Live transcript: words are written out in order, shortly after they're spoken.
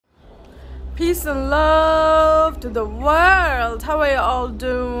Peace and love to the world. How are you all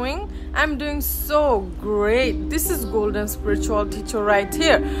doing? I'm doing so great. This is Golden Spiritual Teacher right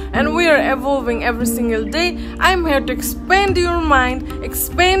here, and we are evolving every single day. I'm here to expand your mind,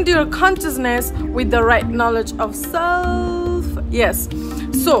 expand your consciousness with the right knowledge of self. Yes,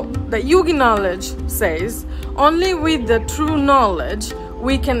 so the yogi knowledge says only with the true knowledge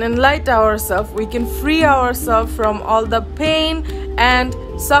we can enlighten ourselves, we can free ourselves from all the pain and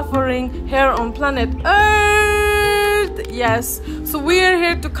suffering here on planet Earth. Yes, so we are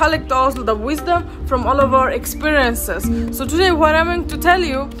here to collect all the wisdom from all of our experiences. So today what I'm going to tell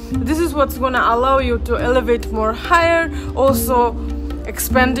you, this is what's going to allow you to elevate more higher, also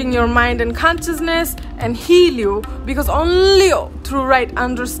expanding your mind and consciousness and heal you, because only through right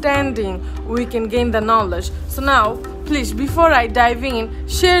understanding we can gain the knowledge. So now please, before I dive in,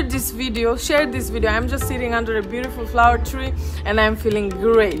 share this video. I'm just sitting under a beautiful flower tree and I'm feeling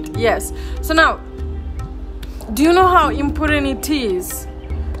great. Yes, so now, do you know how important it is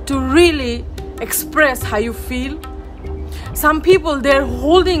to really express how you feel? Some people, they're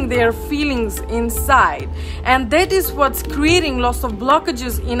holding their feelings inside, and that is what's creating lots of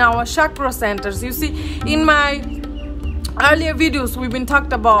blockages in our chakra centers. You see, in my earlier videos we've been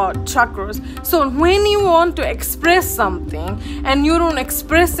talked about chakras. So when you want to express something and you don't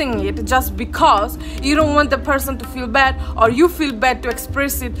expressing it just because you don't want the person to feel bad, or you feel bad to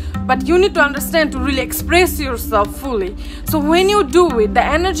express it, but you need to understand to really express yourself fully. So when you do it, the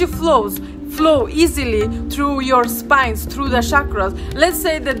energy flow easily through your spines, through the chakras. Let's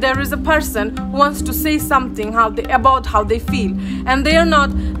say that there is a person who wants to say something about how they feel, and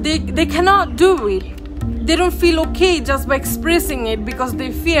they cannot do it. They don't feel okay just by expressing it because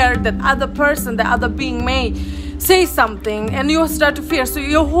they fear that the other being may say something, and you start to fear. So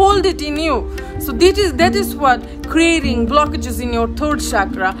you hold it in you. So that is what creating blockages in your third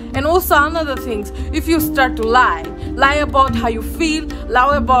chakra. And also another things, if you start to lie about how you feel,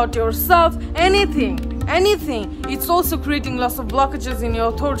 lie about yourself, anything, it's also creating lots of blockages in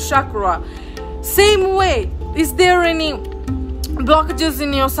your third chakra. Same way, is there any blockages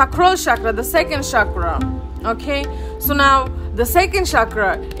in your sacral chakra, the second chakra? Okay, so now the second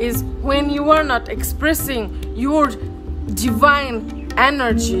chakra is when you are not expressing your divine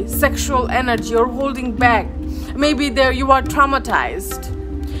energy, sexual energy, you're holding back. Maybe there you are traumatized.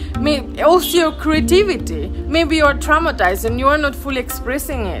 Maybe also your creativity, maybe you are traumatized and you are not fully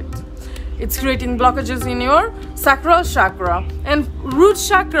expressing it. It's creating blockages in your sacral chakra. And root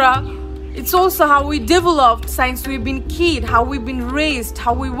chakra, it's also how we developed since we've been kids, how we've been raised,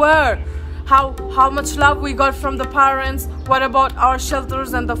 how we were, how much love we got from the parents, what about our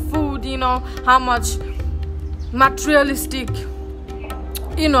shelters and the food, how much materialistic,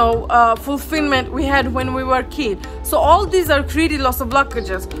 fulfillment we had when we were kids. So all these are creating lots of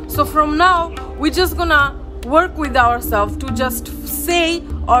blockages. So from now, we're just gonna work with ourselves to just say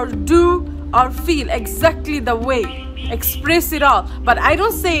or do or feel exactly the way. Express it all. But I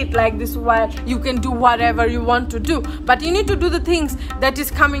don't say it like this while you can do whatever you want to do, but you need to do the things that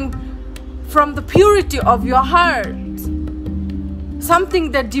is coming from the purity of your heart,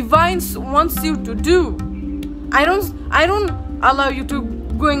 something that divine wants you to do. I don't allow you to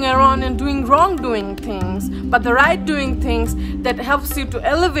going around and doing wrongdoing things, but the right doing things that helps you to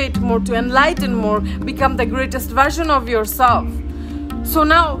elevate more, to enlighten more, become the greatest version of yourself. So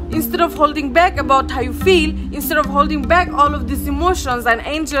now, instead of holding back about how you feel, instead of holding back all of these emotions and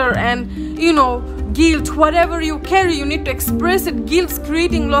anger and, guilt, whatever you carry, you need to express it. Guilt's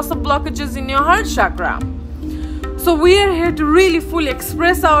creating lots of blockages in your heart chakra. So we are here to really fully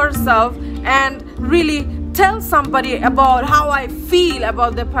express ourselves and really tell somebody about how I feel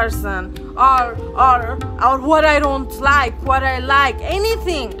about the person, or what I don't like, what I like,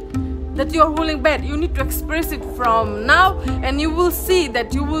 anything that you're holding back. You need to express it from now, and you will see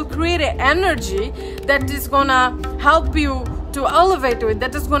that you will create an energy that is gonna help you to elevate it,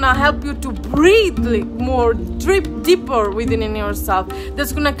 that is gonna help you to breathe more, deeper within in yourself,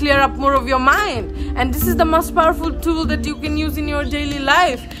 that's gonna clear up more of your mind. And this is the most powerful tool that you can use in your daily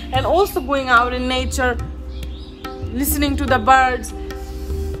life. And also going out in nature, listening to the birds,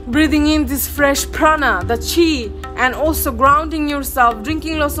 breathing in this fresh prana, the chi, and also grounding yourself,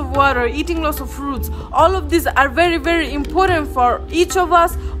 drinking lots of water, eating lots of fruits. All of these are very, very important for each of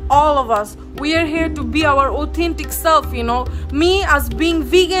us, all of us. We are here to be our authentic self, Me as being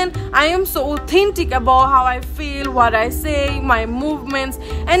vegan, I am so authentic about how I feel, what I say, my movements,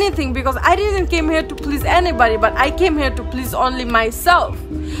 anything, because I didn't came here to please anybody, but I came here to please only myself.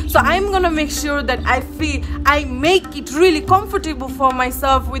 So I'm gonna make sure that I make it really comfortable for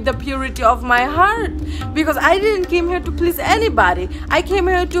myself with the purity of my heart, because I didn't came here to please anybody. I came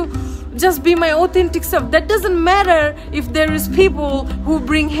here to just be my authentic self. That doesn't matter if there is people who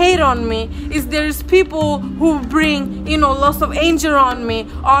bring hate on me, if there is people who bring, you know, loss of anger on me,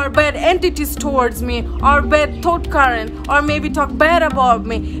 or bad entities towards me, or bad thought current, or maybe talk bad about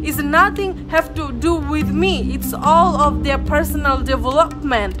me. It's nothing have to do with me. It's all of their personal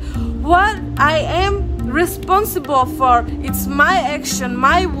development. What I am responsible for, it's my action,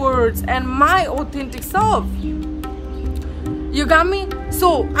 my words, and my authentic self. You got me?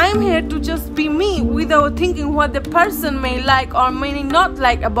 So I'm here to just be me without thinking what the person may like or may not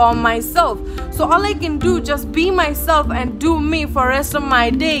like about myself. So all I can do, just be myself and do me for the rest of my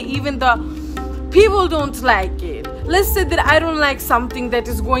day, even though people don't like it. Let's say that I don't like something that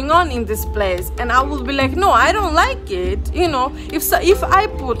is going on in this place, and I will be like, no, I don't like it. You know, if I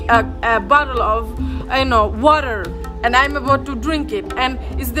put a bottle of, you know, water, and I'm about to drink it, and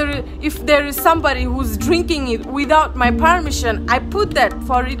if there is somebody who's drinking it without my permission, I put that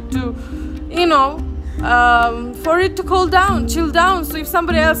for it to, you know, for it to cool down, chill down. So if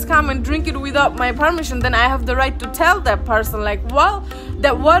somebody else come and drink it without my permission, then I have the right to tell that person, like, well,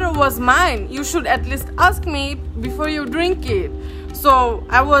 that water was mine. You should at least ask me before you drink it. So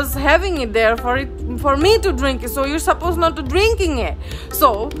I was having it there for me to drink it. So you're supposed not to drinking it.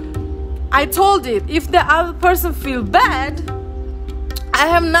 So I told it. If the other person feel bad, I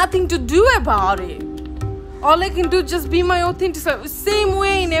have nothing to do about it. All I can do is just be my authentic self. Same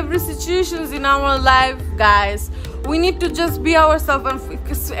way in every situations in our life, guys. We need to just be ourselves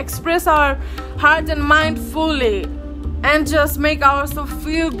and express our heart and mind fully, and just make ourselves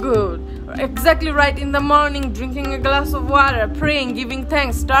feel good. Exactly right in the morning, drinking a glass of water, praying, giving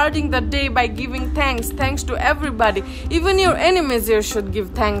thanks, starting the day by giving thanks to everybody. Even your enemies you should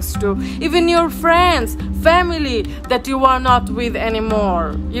give thanks to, even your friends, family that you are not with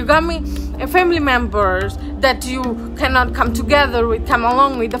anymore. You got me? Family members that you cannot come together with, come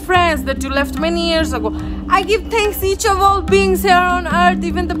along with, the friends that you left many years ago. I give thanks each of all beings here on earth,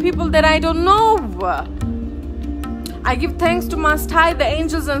 even the people that I don't know. I give thanks to Most High, the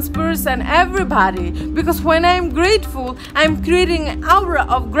angels and spirits and everybody, because when I am grateful, I am creating an aura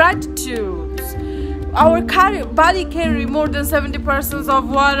of gratitude. Our body carry more than 70% of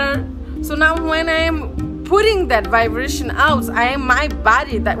water. So now when I am putting that vibration out, I am my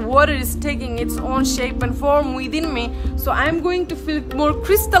body, that water is taking its own shape and form within me. So I'm going to feel more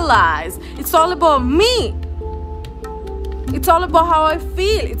crystallized. It's all about me. It's all about how I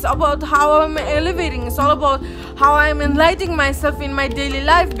feel. It's about how I'm elevating. It's all about how I'm enlightening myself in my daily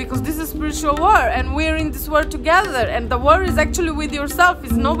life, because this is spiritual war and we're in this war together, and the war is actually with yourself.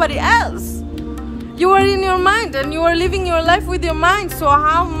 It's nobody else. You are in your mind and you are living your life with your mind. So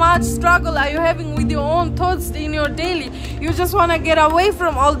how much struggle are you having with your own thoughts in your daily? You just want to get away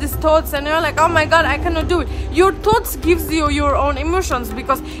from all these thoughts, and you're like, oh my God, I cannot do it. Your thoughts gives you your own emotions,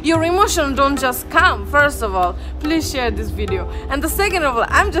 because your emotions don't just come. First of all, please share this video. And the second of all,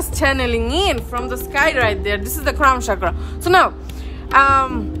 I'm just channeling in from the sky right there. This is the crown chakra. So now,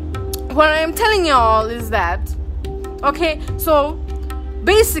 what I'm telling you all is that, okay, so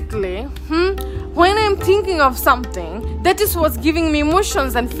basically, when I'm thinking of something, that is what's giving me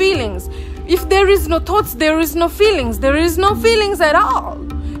emotions and feelings. If there is no thoughts, there is no feelings. There is no feelings at all.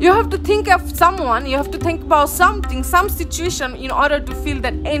 You have to think of someone, you have to think about something, some situation in order to feel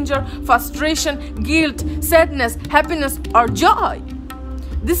that anger, frustration, guilt, sadness, happiness, or joy.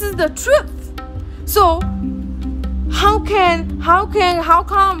 This is the truth. So how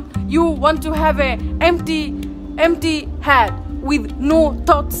come you want to have an empty head with no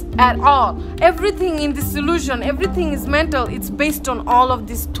thoughts at all? Everything in this illusion, everything is mental. It's based on all of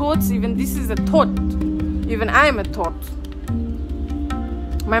these thoughts. Even this is a thought. Even I am a thought.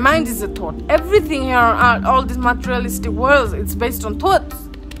 My mind is a thought. Everything here on all these materialistic worlds, it's based on thoughts.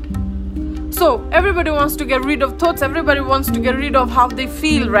 So everybody wants to get rid of thoughts. Everybody wants to get rid of how they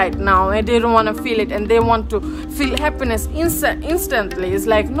feel right now, and they don't want to feel it, and they want to feel happiness instantly. It's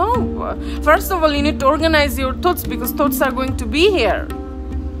like, no. First of all, you need to organize your thoughts, because thoughts are going to be here.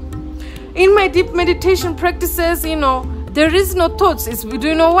 In my deep meditation practices, you know, there is no thoughts. Do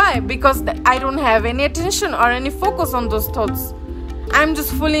you know why? Because I don't have any attention or any focus on those thoughts. I'm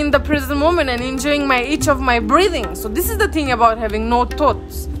just fully in the present moment and enjoying each of my breathing. So this is the thing about having no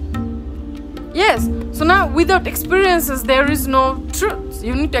thoughts. Yes, so now without experiences, there is no truth.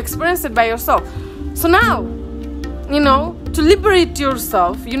 You need to experience it by yourself. So now, you know, to liberate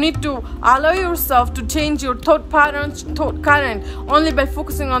yourself, you need to allow yourself to change your thought patterns, thought current, only by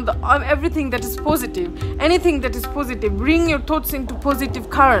focusing on everything that is positive. Anything that is positive, bring your thoughts into positive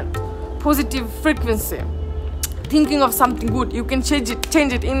current, positive frequency. thinking of something good, you can change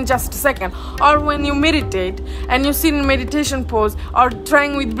it in just a second. Or when you meditate and you sit in meditation pose, or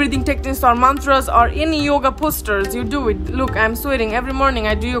trying with breathing techniques or mantras or any yoga postures, you do it. Look, I'm sweating every morning.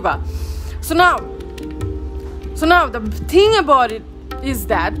 I do yoga. So now the thing about it is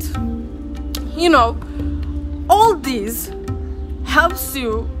that, you know, all this helps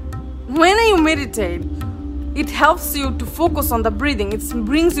you when you meditate. It helps you to focus on the breathing. It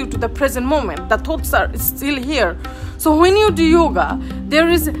brings you to the present moment. The thoughts are still here. So when you do yoga, there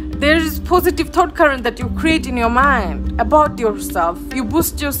is positive thought current that you create in your mind about yourself. You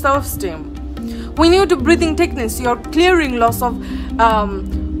boost your self-esteem. When you do breathing techniques, you're clearing loss of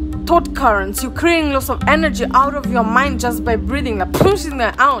thought currents. You're creating loss of energy out of your mind just by breathing, like pushing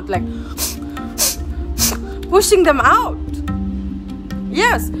them out, like pushing them out.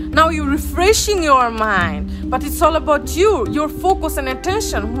 Yes, now you're refreshing your mind, but it's all about you, your focus and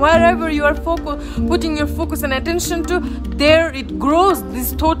attention. Wherever you are putting your focus and attention to, there it grows.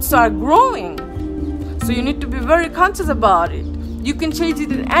 These thoughts are growing. So you need to be very conscious about it. You can change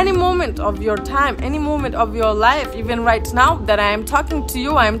it at any moment of your time, any moment of your life. Even right now that I am talking to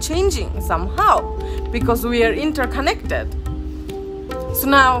you, I am changing somehow because we are interconnected. So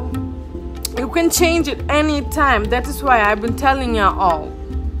now you can change it anytime. That is why I've been telling you all.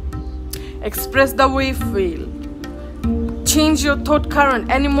 Express the way you feel. Change your thought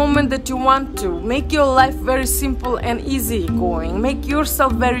current any moment that you want to. Make your life very simple and easy going. Make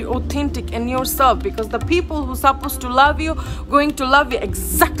yourself very authentic and yourself, because the people who are supposed to love you going to love you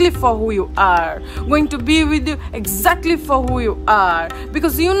exactly for who you are. Going to be with you exactly for who you are.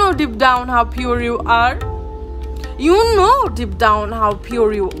 Because you know deep down how pure you are. You know deep down how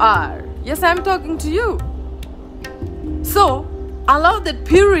pure you are. Yes, I'm talking to you. So, allow that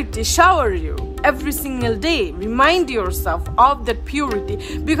purity shower you every single day. Remind yourself of that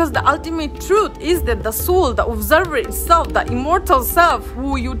purity, because the ultimate truth is that the soul, the observer itself, the immortal self,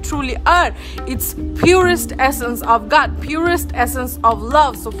 who you truly are, it's purest essence of God, purest essence of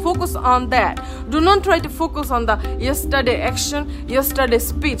love. So focus on that. Do not try to focus on the yesterday action, yesterday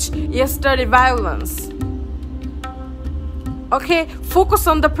speech, yesterday violence. Okay, focus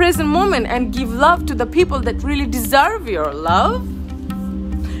on the present moment and give love to the people that really deserve your love.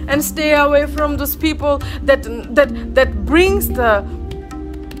 And stay away from those people that brings the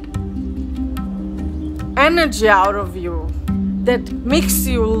energy out of you, that makes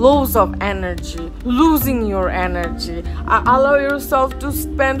you lose of energy, losing your energy. Allow yourself to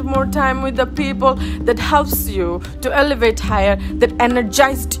spend more time with the people that helps you to elevate higher, that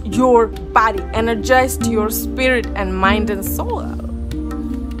energized your body, energized your spirit and mind and soul.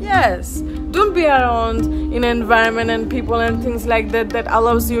 Yes. Don't be around in an environment and people and things like that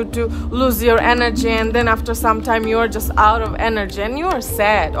allows you to lose your energy, and then after some time you are just out of energy and you are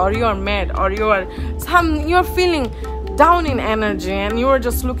sad, or you are mad, or you are feeling down in energy, and you are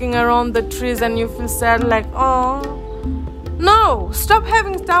just looking around the trees and you feel sad, like, oh no, stop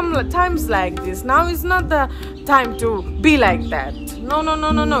having times like this. Now is not the time to be like that.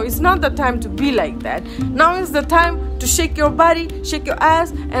 No, it's not the time to be like that. Now is the time to shake your body, shake your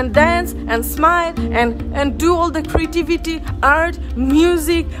ass, and dance and smile and do all the creativity, art,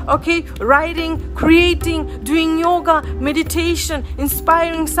 music, okay, writing, creating, doing yoga, meditation,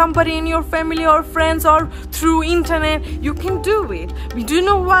 inspiring somebody in your family or friends or through internet. You can do it. Do you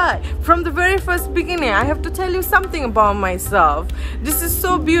know why? From the very first beginning, I have to tell you something about myself. This is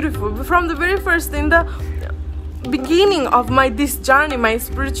so beautiful. From the very first, in the beginning of this journey, my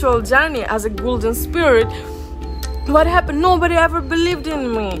spiritual journey as a golden spirit, what happened? Nobody ever believed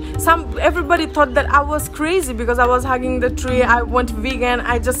in me. Everybody thought that I was crazy because I was hugging the tree. I went vegan.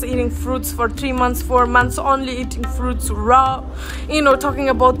 I just eating fruits for 3 months, 4 months, only eating fruits raw, talking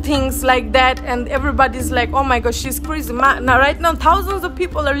about things like that. And everybody's like, oh my gosh, she's crazy. Now, right now, thousands of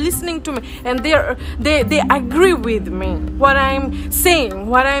people are listening to me, and they agree with me. What I'm saying,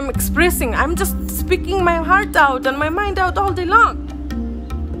 what I'm expressing, I'm just speaking my heart out and my mind out all day long.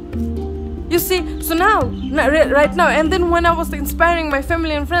 You see, so right now, and then when I was inspiring my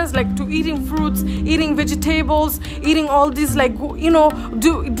family and friends, like to eating fruits, eating vegetables, eating all these, like,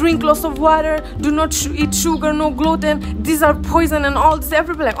 drink lots of water, do not eat sugar, no gluten, these are poison and all this,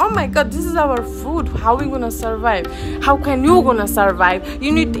 everybody like, oh my God, this is our food, how are we gonna survive? How can you gonna survive?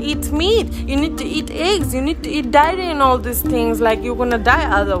 You need to eat meat, you need to eat eggs, you need to eat dairy and all these things, like you're gonna die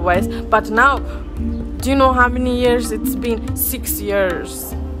otherwise. But now, do you know how many years it's been? 6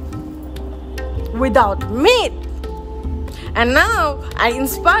 years without meat. And now I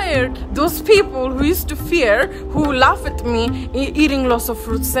inspired those people who used to fear, who laugh at me eating lots of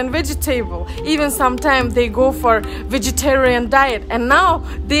fruits and vegetables. Even sometimes they go for vegetarian diet, and now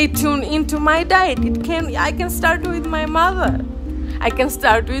they tune into my diet. I can start with my mother. I can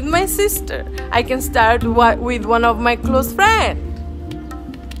start with my sister. I can start with one of my close friends.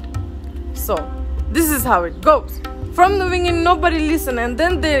 So this is how it goes. From the beginning, nobody listened, and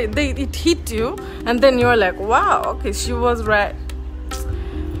then it hit you, and then you're like, wow, okay, she was right.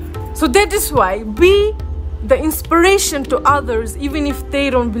 So that is why, be the inspiration to others, even if they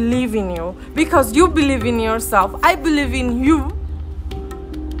don't believe in you, because you believe in yourself. I believe in you.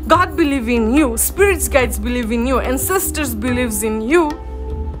 God believes in you. Spirits guides believe in you. Ancestors believes in you.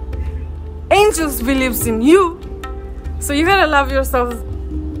 Angels believes in you. So you gotta love yourself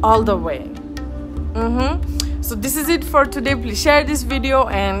all the way. So this is it for today. Please share this video,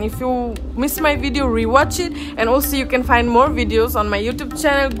 and if you miss my video, rewatch it. And also you can find more videos on my YouTube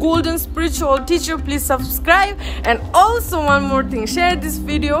channel, Golden Spiritual Teacher. Please subscribe. And also one more thing, share this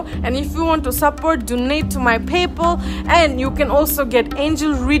video, and if you want to support, donate to my PayPal. And you can also get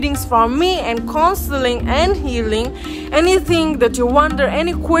angel readings from me, and counseling and healing. Anything that you wonder,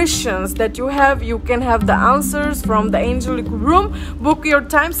 any questions that you have, you can have the answers from the angelic room. Book your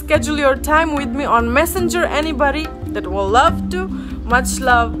time, schedule your time with me on Messenger. Anybody that will love to. Much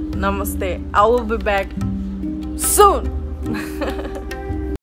love. Namaste. I will be back soon.